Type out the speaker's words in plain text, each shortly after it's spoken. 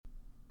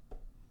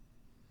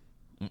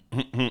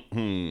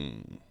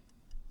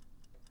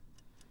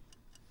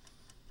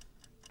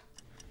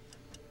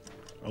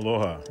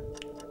Aloha.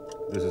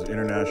 This is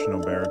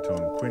international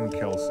baritone Quinn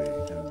Kelsey,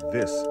 and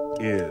this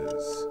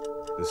is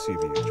the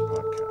CVH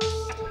podcast.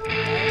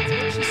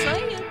 That's what she's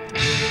saying.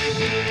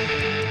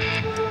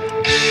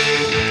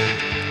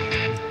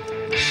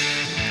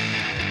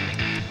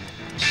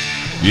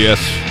 Yes.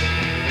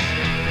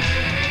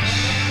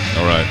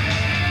 All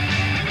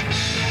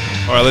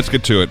right, let's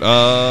get to it.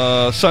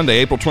 Sunday,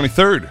 April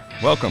 23rd.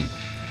 Welcome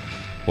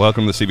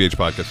to the CVH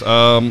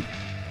podcast.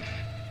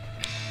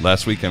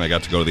 Last weekend, I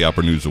got to go to the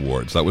Opera News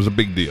Awards. That was a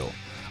big deal.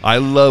 I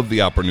love the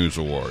Opera News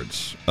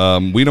Awards.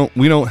 We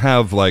don't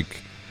have like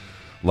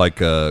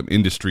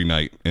industry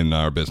night in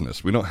our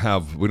business. We don't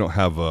have we don't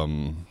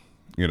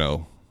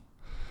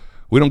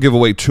give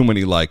away too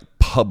many like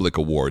public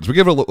awards. We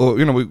give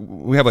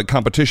we have like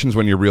competitions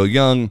when you're real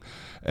young,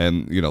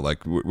 and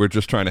like we're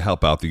just trying to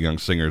help out the young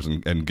singers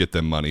and get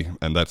them money,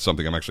 and that's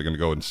something I'm actually going to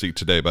go and see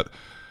today. But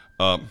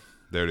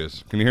there it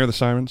is. Can you hear the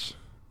sirens?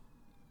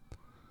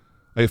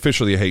 I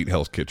officially hate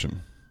Hell's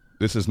Kitchen.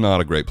 This is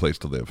not a great place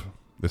to live.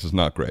 This is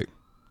not great.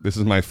 This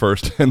is my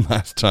first and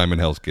last time in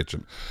Hell's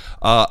Kitchen.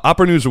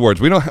 Opera News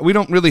Awards. We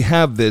don't really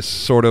have this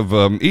sort of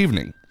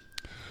evening,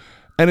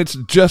 and it's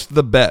just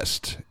the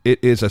best.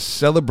 It is a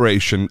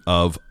celebration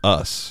of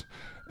us,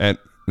 and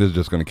this is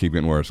just going to keep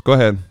getting worse. Go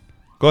ahead.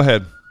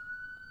 God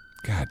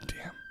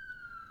damn.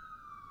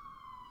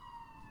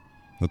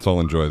 Let's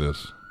all enjoy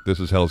this. This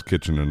is Hell's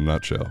Kitchen in a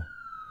nutshell.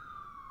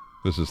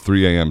 This is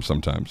 3 a.m.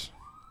 sometimes.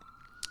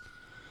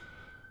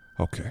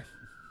 Okay.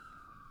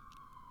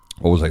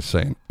 What was I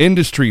saying?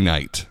 Industry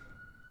night.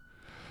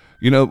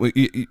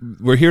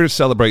 We're here to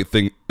celebrate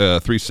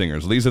three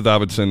singers, Lisa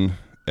Davidson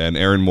and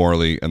Aaron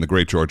Morley and the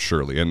great George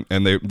Shirley.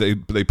 And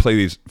they play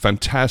these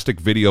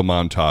fantastic video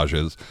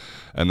montages,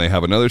 and they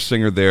have another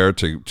singer there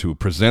to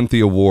present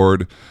the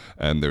award,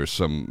 and there's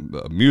some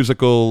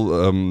musical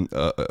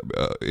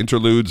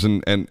interludes,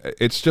 and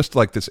it's just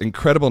like this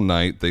incredible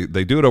night.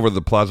 They do it over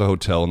the Plaza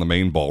Hotel in the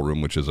main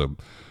ballroom, which is a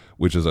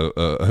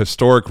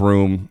historic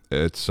room.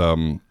 It's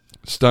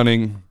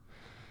stunning.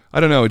 I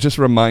don't know. It just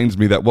reminds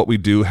me that what we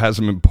do has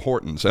some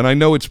importance, and I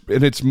know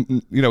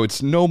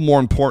it's no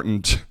more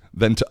important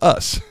than to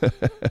us.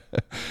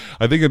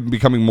 I think I'm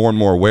becoming more and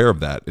more aware of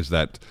that. Is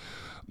that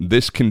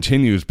this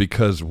continues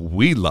because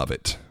we love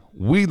it.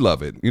 We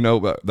love it.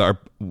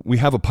 We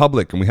have a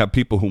public, and we have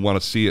people who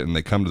want to see it, and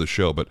they come to the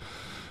show. But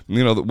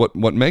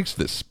what makes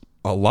this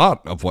a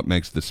lot of what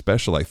makes this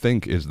special, I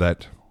think, is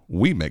that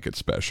we make it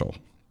special.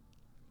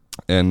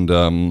 And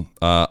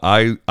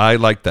I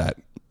like that.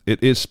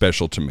 It is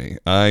special to me.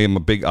 I am a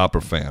big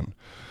opera fan.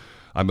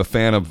 I'm a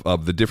fan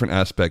of the different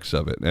aspects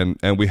of it.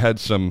 And we had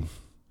some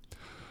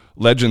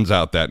legends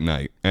out that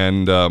night.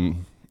 And,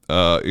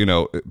 I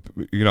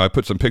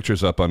put some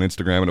pictures up on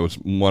Instagram, and it was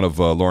one of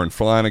Lauren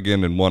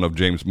Flanagan and one of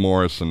James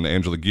Morris and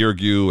Angela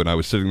Geargiou. And I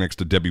was sitting next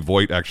to Debbie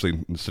Voigt,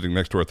 actually sitting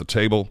next to her at the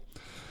table.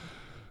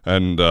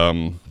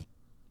 And...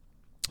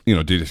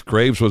 Dee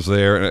Graves was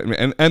there,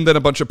 and then a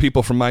bunch of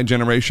people from my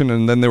generation,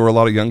 and then there were a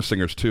lot of young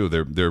singers too.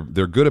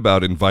 They're good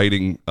about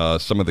inviting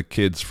some of the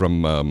kids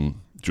from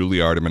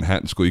Juilliard and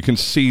Manhattan School. You can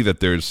see that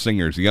there's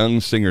young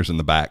singers in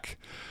the back.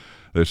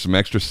 There's some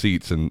extra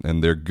seats,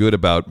 and they're good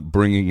about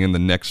bringing in the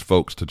next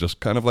folks to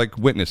just kind of like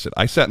witness it.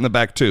 I sat in the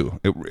back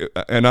too,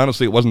 and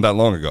honestly, it wasn't that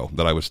long ago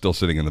that I was still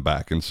sitting in the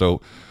back. And so,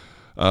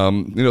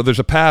 there's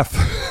a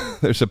path.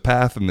 There's a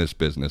path in this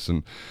business,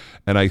 and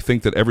I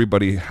think that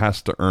everybody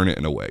has to earn it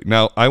in a way.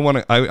 Now,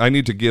 I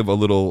need to give a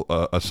little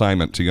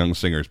assignment to young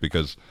singers,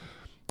 because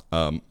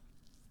I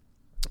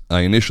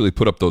initially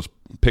put up those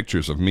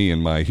pictures of me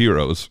and my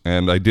heroes,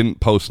 and I didn't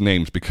post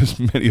names because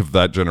many of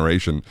that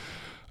generation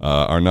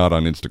are not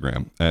on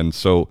Instagram. And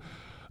so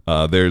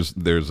there's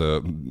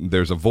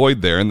a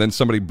void there. And then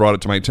somebody brought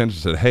it to my attention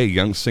and said, hey,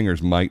 young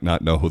singers might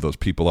not know who those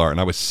people are.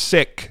 And I was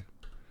sick.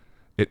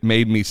 It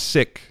made me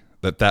sick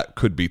that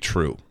could be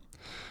true.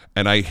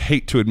 And I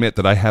hate to admit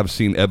that I have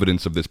seen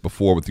evidence of this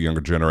before with the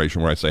younger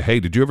generation, where I say, hey,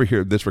 did you ever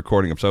hear this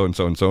recording of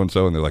so-and-so and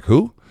so-and-so? And they're like,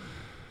 who?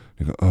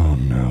 You go, oh,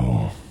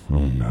 no.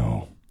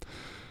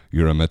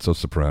 You're a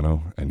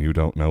mezzo-soprano, and you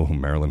don't know who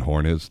Marilyn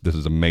Horne is? This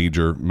is a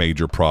major,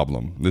 major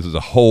problem. This is a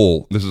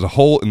hole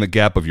in the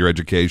gap of your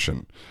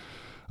education.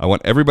 I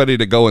want everybody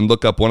to go and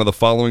look up one of the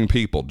following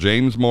people: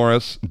 James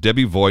Morris,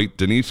 Debbie Voigt,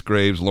 Denise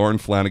Graves, Lauren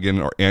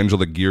Flanagan, or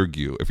Angela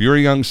Geargiou. If you're a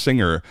young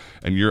singer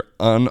and you're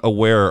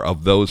unaware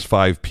of those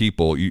 5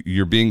 people,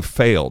 you're being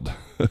failed.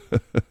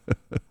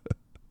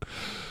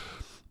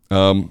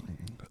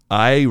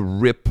 I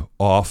rip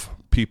off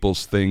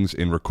people's things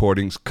in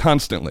recordings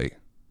constantly.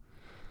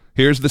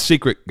 Here's the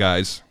secret,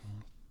 guys.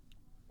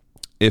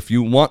 If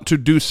you want to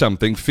do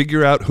something,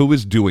 figure out who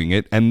is doing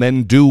it, and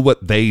then do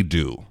what they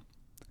do.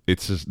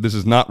 This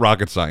is not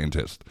rocket science,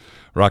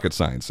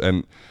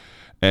 and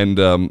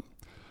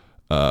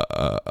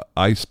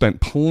I spent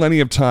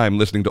plenty of time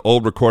listening to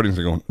old recordings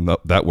and going, no,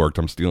 that worked,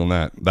 I'm stealing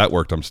that. That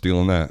worked, I'm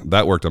stealing that.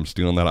 That worked, I'm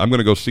stealing that. I'm going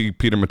to go see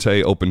Peter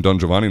Mattei open Don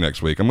Giovanni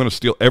next week. I'm going to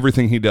steal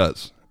everything he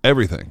does.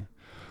 Everything.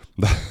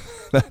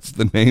 That's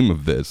the name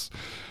of this.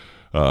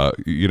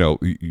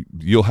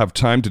 You'll have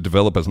time to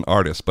develop as an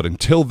artist. But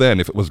until then,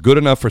 if it was good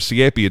enough for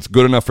Siepi, it's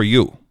good enough for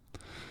you.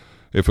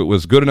 If it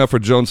was good enough for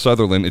Joan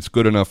Sutherland, it's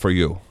good enough for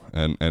you.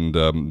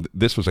 And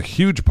this was a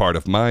huge part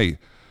of my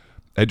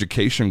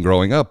education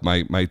growing up.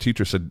 My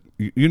teacher said,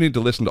 you need to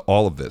listen to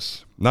all of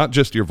this, not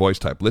just your voice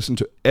type. Listen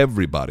to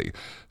everybody.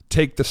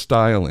 Take the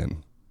style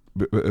in.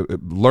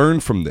 Learn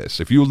from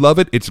this. If you love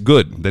it, it's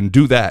good. Then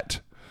do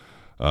that.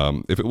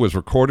 If it was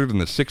recorded in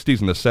the 60s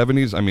and the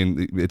 70s, I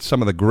mean, it's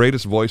some of the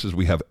greatest voices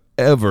we have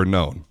ever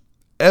known.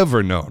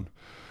 Ever known.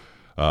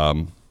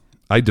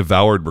 I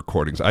devoured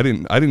recordings. I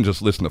didn't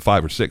just listen to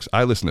 5 or 6.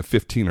 I listened to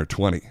 15 or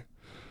 20.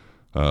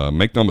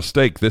 Make no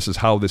mistake, this is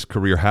how this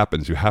career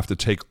happens. You have to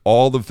take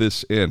all of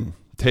this in.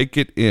 Take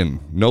it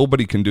in.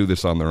 Nobody can do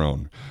this on their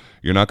own.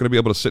 You're not going to be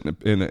able to sit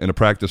in a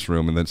practice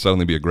room and then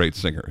suddenly be a great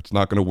singer. It's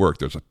not going to work.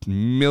 There's a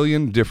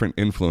million different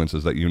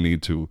influences that you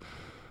need to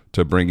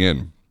bring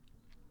in.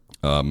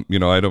 I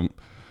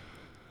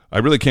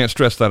really can't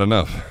stress that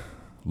enough.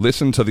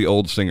 Listen to the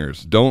old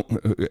singers. Don't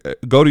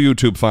go to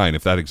YouTube, fine,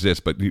 if that exists,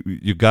 but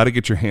you got to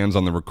get your hands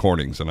on the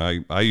recordings. And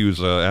I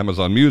use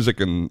Amazon Music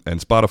and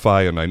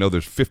Spotify, and I know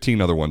there's 15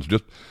 other ones.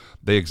 Just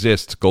they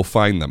exist. Go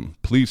find them.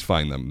 Please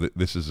find them.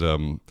 This is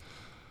a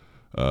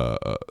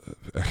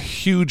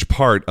huge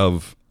part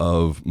of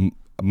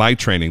my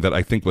training that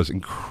I think was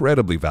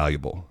incredibly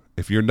valuable.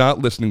 If you're not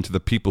listening to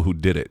the people who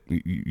did it,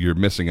 you're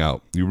missing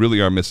out. You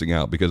really are missing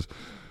out because.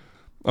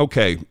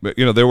 Okay,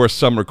 there were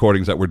some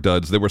recordings that were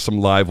duds. There were some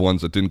live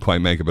ones that didn't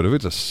quite make it. But if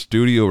it's a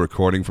studio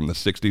recording from the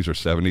 60s or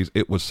 70s,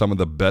 it was some of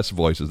the best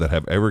voices that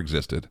have ever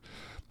existed.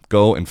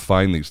 Go and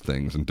find these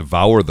things and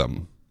devour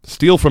them.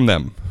 Steal from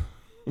them.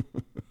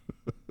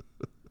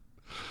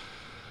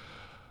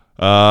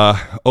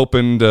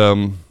 Opened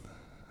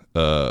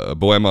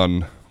Boheme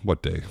on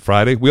what day?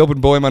 Friday? We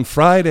opened Boheme on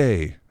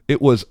Friday.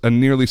 It was a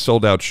nearly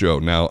sold-out show.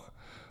 Now,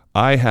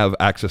 I have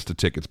access to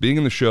tickets. Being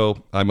in the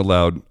show, I'm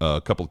allowed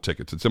a couple of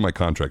tickets. It's in my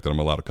contract that I'm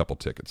allowed a couple of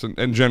tickets.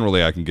 And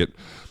generally, I can get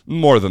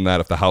more than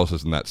that if the house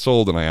isn't that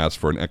sold and I ask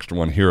for an extra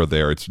one here or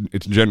there. It's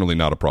generally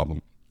not a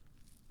problem.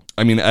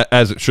 I mean,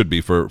 as it should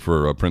be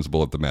for a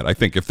principal at the Met. I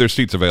think if there's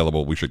seats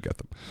available, we should get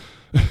them,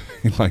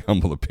 in my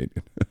humble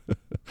opinion.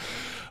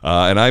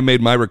 And I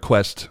made my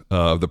request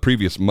the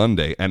previous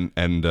Monday, and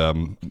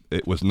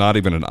it was not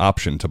even an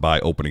option to buy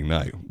opening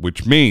night,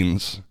 which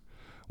means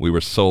we were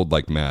sold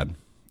like mad.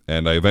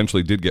 And I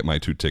eventually did get my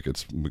 2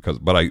 tickets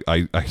but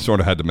I sort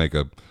of had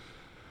to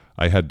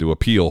I had to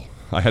appeal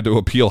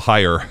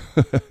higher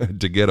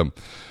to get them.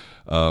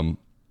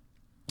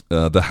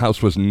 The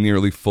house was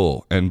nearly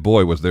full, and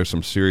boy, was there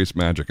some serious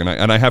magic. And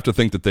I have to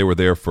think that they were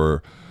there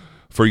for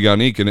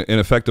Yannick, and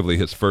effectively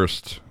his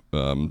first,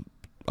 from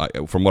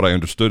what I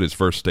understood, his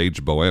first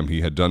stage Boheme.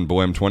 He had done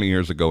Boheme 20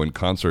 years ago in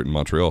concert in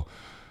Montreal,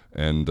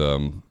 and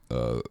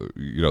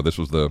this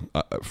was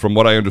from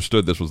what I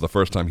understood, this was the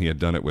first time he had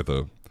done it with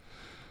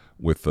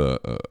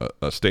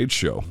a stage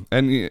show.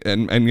 And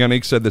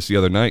Yannick said this the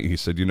other night. He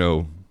said,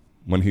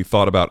 when he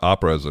thought about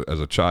opera as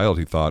a child,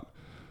 he thought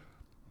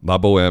La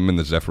Boheme and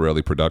the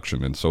Zeffirelli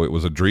production, and so it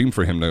was a dream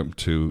for him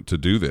to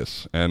do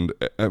this. And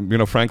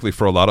frankly,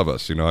 for a lot of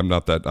us, I'm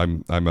not that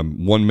I'm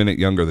 1 minute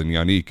younger than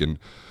Yannick,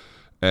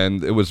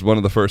 and it was one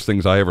of the first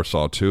things I ever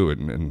saw too.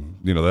 And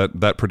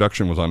that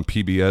production was on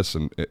PBS,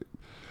 and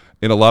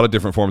in a lot of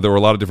different forms. There were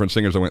a lot of different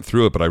singers that went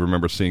through it, but I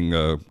remember seeing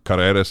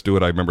Carreras do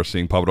it. I remember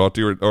seeing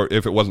Pavarotti, or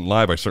if it wasn't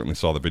live, I certainly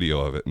saw the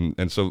video of it.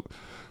 And so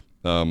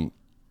that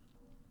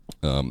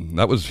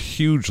was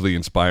hugely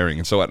inspiring.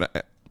 And so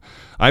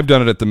I've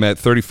done it at the Met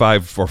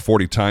 35 or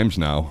 40 times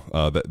now,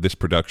 this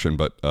production.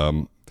 But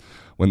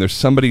when there's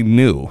somebody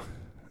new,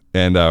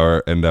 and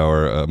our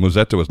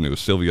Musetta was new,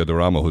 Silvia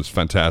Doramo, who's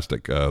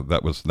fantastic.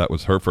 That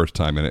was her first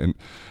time in it, and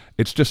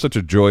it's just such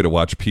a joy to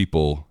watch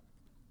people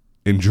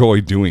enjoy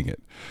doing it.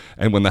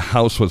 And when the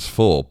house was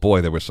full,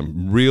 boy, there was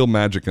some real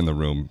magic in the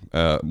room.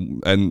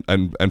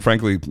 And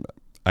frankly,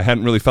 I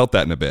hadn't really felt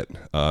that in a bit.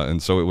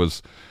 And so it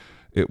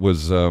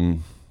was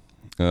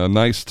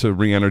nice to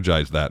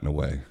re-energize that in a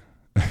way.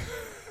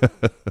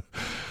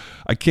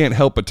 I can't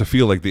help but to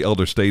feel like the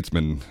elder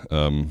statesman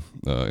in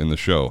the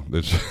show.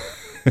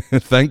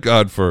 Thank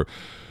God for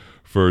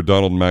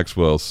Donald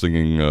Maxwell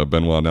singing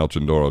Benoit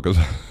Nelchendoro, because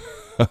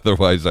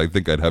otherwise I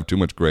think I'd have too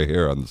much gray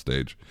hair on the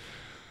stage.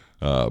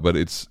 But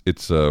it's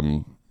this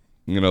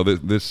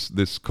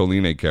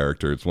Colline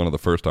character. It's one of the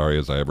first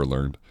arias I ever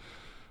learned.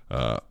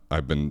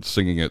 I've been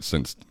singing it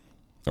since,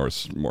 or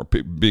more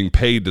being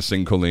paid to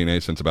sing Colline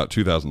since about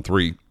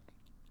 2003.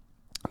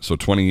 So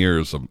 20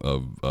 years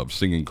of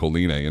singing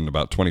Colline and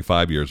about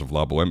 25 years of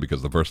La Boheme,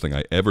 because the first thing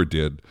I ever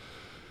did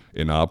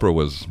in opera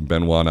was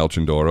Benoit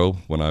Nelchendoro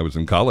when I was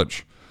in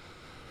college.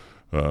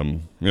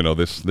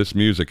 This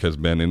music has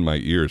been in my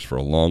ears for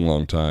a long,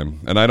 long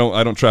time, and I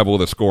don't travel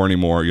with a score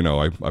anymore.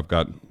 I've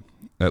got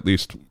at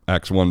least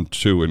acts 1,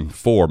 2, and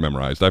 4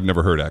 memorized. I've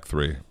never heard act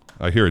 3.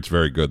 I hear it's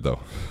very good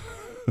though.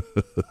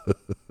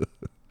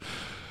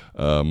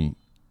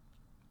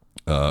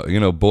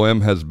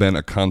 Boheme has been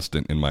a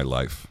constant in my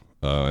life,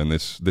 and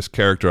this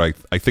character,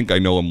 I think I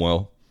know him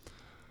well.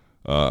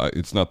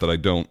 It's not that I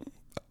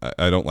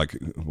don't like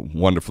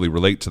wonderfully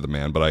relate to the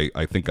man, but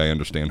I think I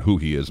understand who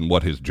he is and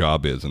what his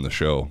job is in the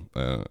show.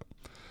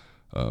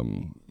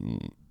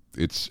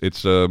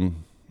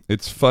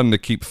 It's fun to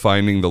keep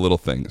finding the little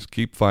things,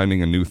 keep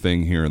finding a new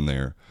thing here and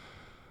there.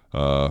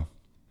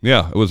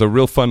 Yeah, it was a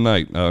real fun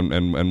night,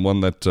 and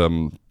one that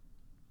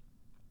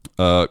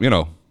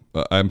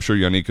I'm sure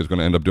Yannick is going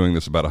to end up doing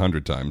this about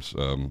 100 times,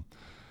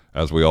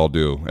 as we all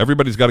do.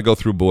 Everybody's got to go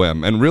through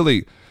Boheme, and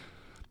really,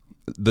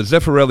 the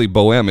Zeffirelli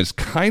Boheme is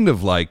kind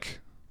of like,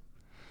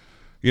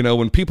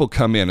 when people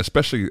come in,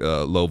 especially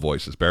low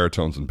voices,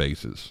 baritones and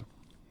basses,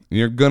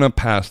 you're going to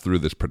pass through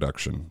this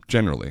production,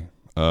 generally.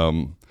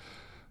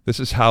 This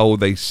is how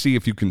they see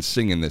if you can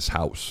sing in this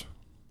house.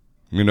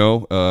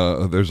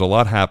 There's a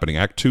lot happening.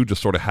 Act 2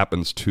 just sort of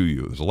happens to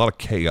you. There's a lot of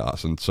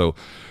chaos, and so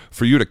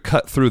for you to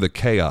cut through the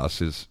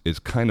chaos is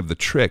kind of the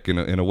trick.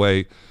 In a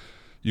way,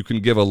 you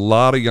can give a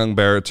lot of young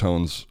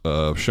baritones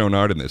shown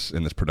art in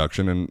this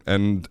production,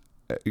 and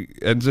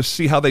just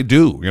see how they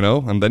do,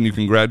 and then you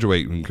can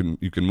graduate and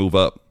you can move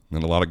up.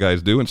 And a lot of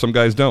guys do, and some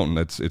guys don't. And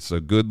it's a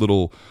good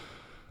little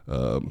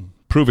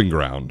proving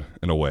ground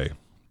in a way,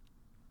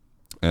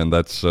 and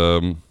that's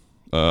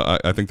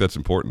I think that's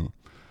important.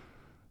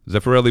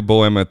 Zeffirelli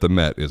Boheme at the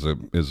Met is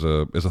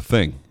a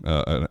thing,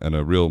 and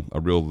a real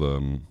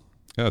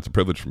it's a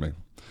privilege for me.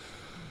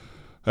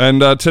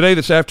 And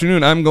this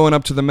afternoon, I'm going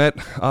up to the Met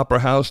Opera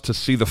House to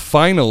see the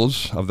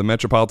finals of the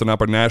Metropolitan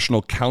Opera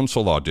National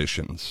Council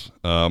auditions.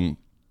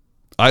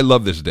 I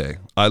love this day.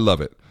 I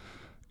love it.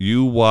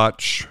 You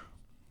watch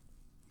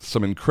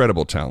some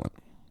incredible talent.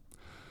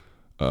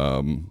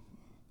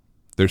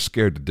 They're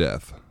scared to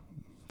death.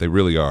 They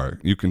really are.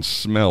 You can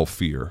smell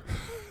fear.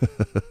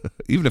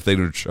 Even if they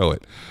don't show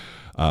it,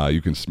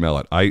 you can smell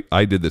it.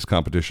 I did this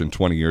competition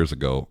 20 years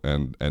ago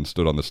and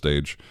stood on the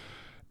stage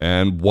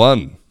and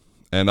won.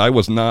 And I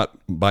was not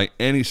by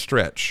any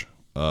stretch,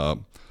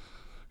 like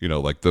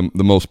the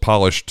most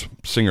polished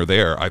singer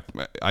there.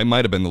 I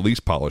might have been the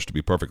least polished, to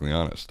be perfectly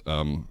honest.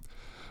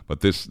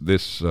 But this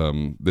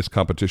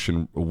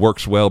competition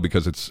works well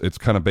because it's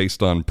kind of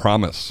based on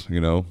promise.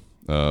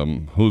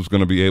 Who's going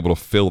to be able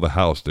to fill the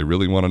house? They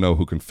really want to know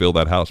who can fill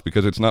that house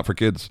because it's not for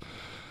kids.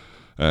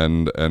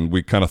 And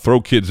we kind of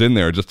throw kids in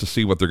there just to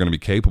see what they're going to be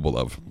capable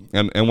of.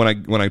 And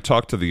when I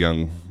talk to the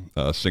young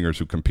singers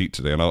who compete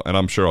today, and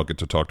I'm sure I'll get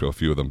to talk to a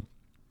few of them.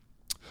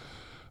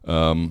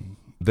 I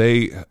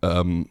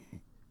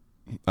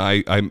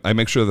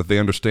make sure that they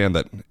understand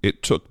that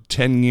it took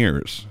 10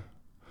 years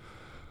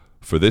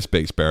for this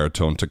bass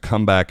baritone to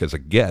come back as a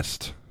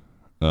guest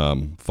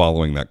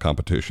following that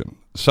competition.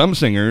 Some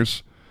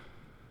singers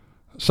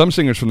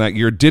from that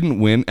year didn't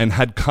win and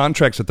had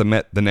contracts at the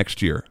Met the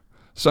next year.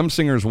 Some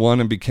singers won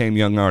and became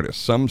young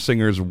artists. Some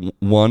singers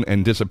won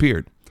and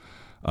disappeared.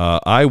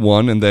 I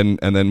won and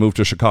then moved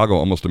to Chicago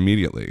almost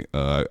immediately.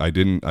 I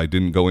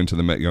didn't go into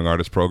the Met Young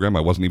Artist program.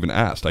 I wasn't even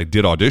asked. I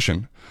did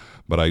audition,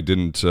 but I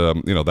didn't.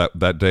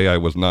 That day I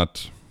was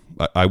not.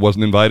 I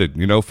wasn't invited.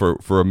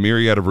 For a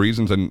myriad of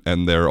reasons,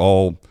 and they're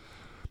all,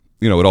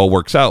 it all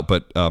works out.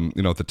 But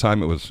at the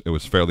time it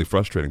was fairly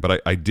frustrating.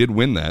 But I did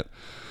win that,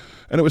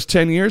 and it was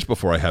 10 years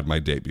before I had my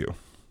debut,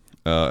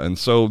 and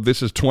so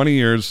this is 20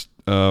 years.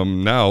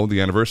 Now the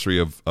anniversary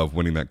of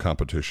winning that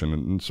competition,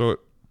 and so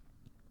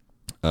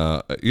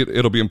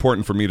it'll be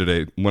important for me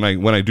today when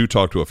I do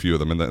talk to a few of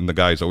them, and the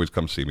guys always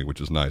come see me,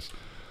 which is nice.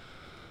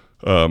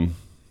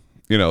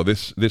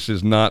 This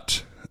is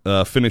not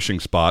a finishing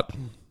spot.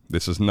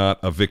 This is not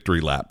a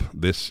victory lap.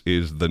 This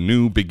is the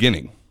new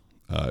beginning.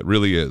 It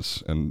really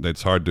is, and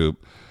it's hard to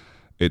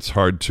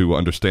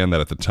understand that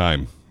at the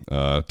time.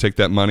 Take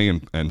that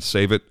money and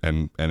save it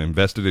and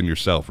invest it in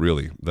yourself.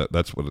 Really,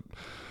 that's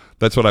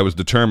what I was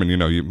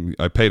determined.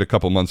 I paid a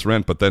couple months'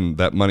 rent, but then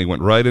that money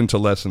went right into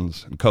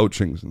lessons and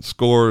coachings and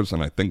scores,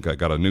 and I think I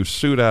got a new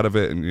suit out of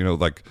it. And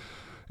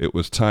it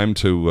was time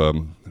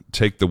to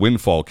take the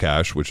windfall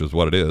cash, which is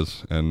what it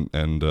is,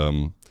 and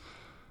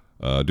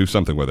do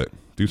something with it.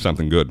 Do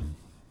something good.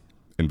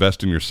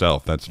 Invest in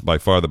yourself. That's by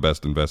far the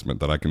best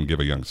investment that I can give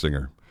a young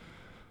singer.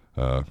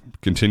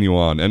 Continue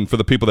on, and for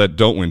the people that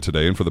don't win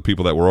today, and for the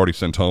people that were already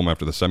sent home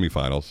after the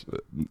semifinals.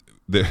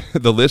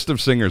 The list of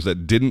singers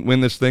that didn't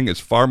win this thing is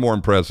far more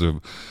impressive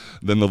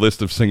than the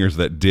list of singers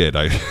that did.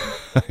 I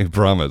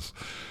promise.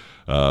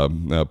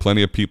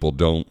 Plenty of people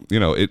don't.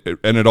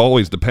 And it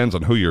always depends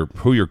on who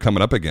you're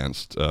coming up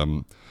against.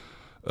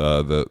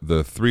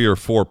 The 3 or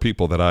 4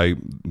 people that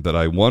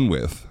I won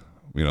with,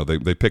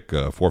 they pick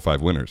 4 or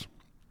 5 winners,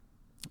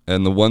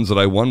 and the ones that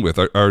I won with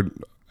are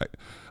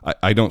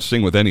I don't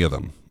sing with any of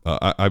them.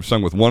 I've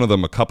sung with one of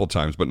them a couple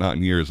times, but not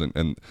in years,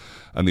 and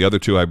the other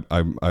 2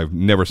 I've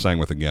never sang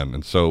with again.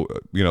 And so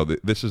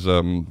this is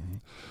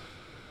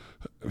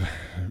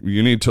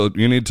you need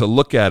to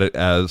look at it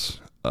as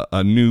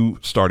a new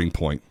starting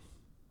point,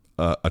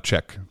 a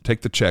check.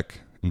 Take the check,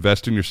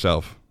 invest in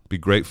yourself, be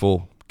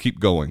grateful, keep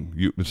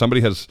going.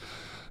 Somebody has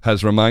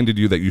reminded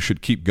you that you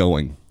should keep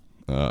going,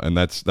 and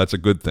that's a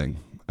good thing.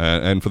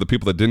 And for the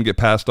people that didn't get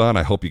passed on,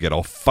 I hope you get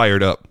all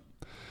fired up.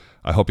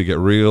 I hope you get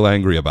real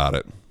angry about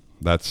it.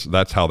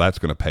 That's how that's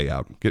going to pay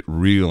out. Get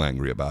real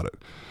angry about it.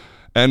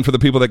 And for the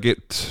people that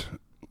get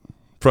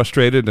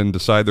frustrated and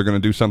decide they're going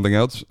to do something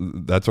else,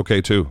 that's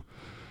okay too.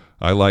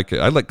 I like it.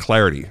 I like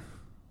clarity.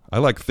 I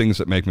like things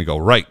that make me go,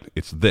 right,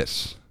 it's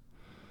this.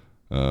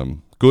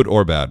 Good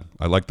or bad.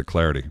 I like the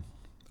clarity.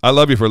 I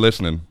love you for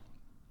listening.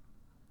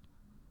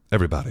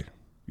 Everybody.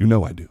 You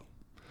know I do.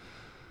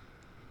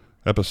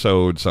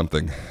 Episode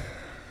something.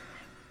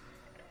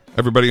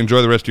 Everybody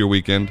enjoy the rest of your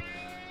weekend,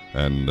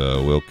 and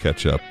we'll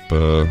catch up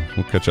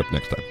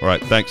next time. All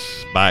right,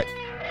 thanks. Bye.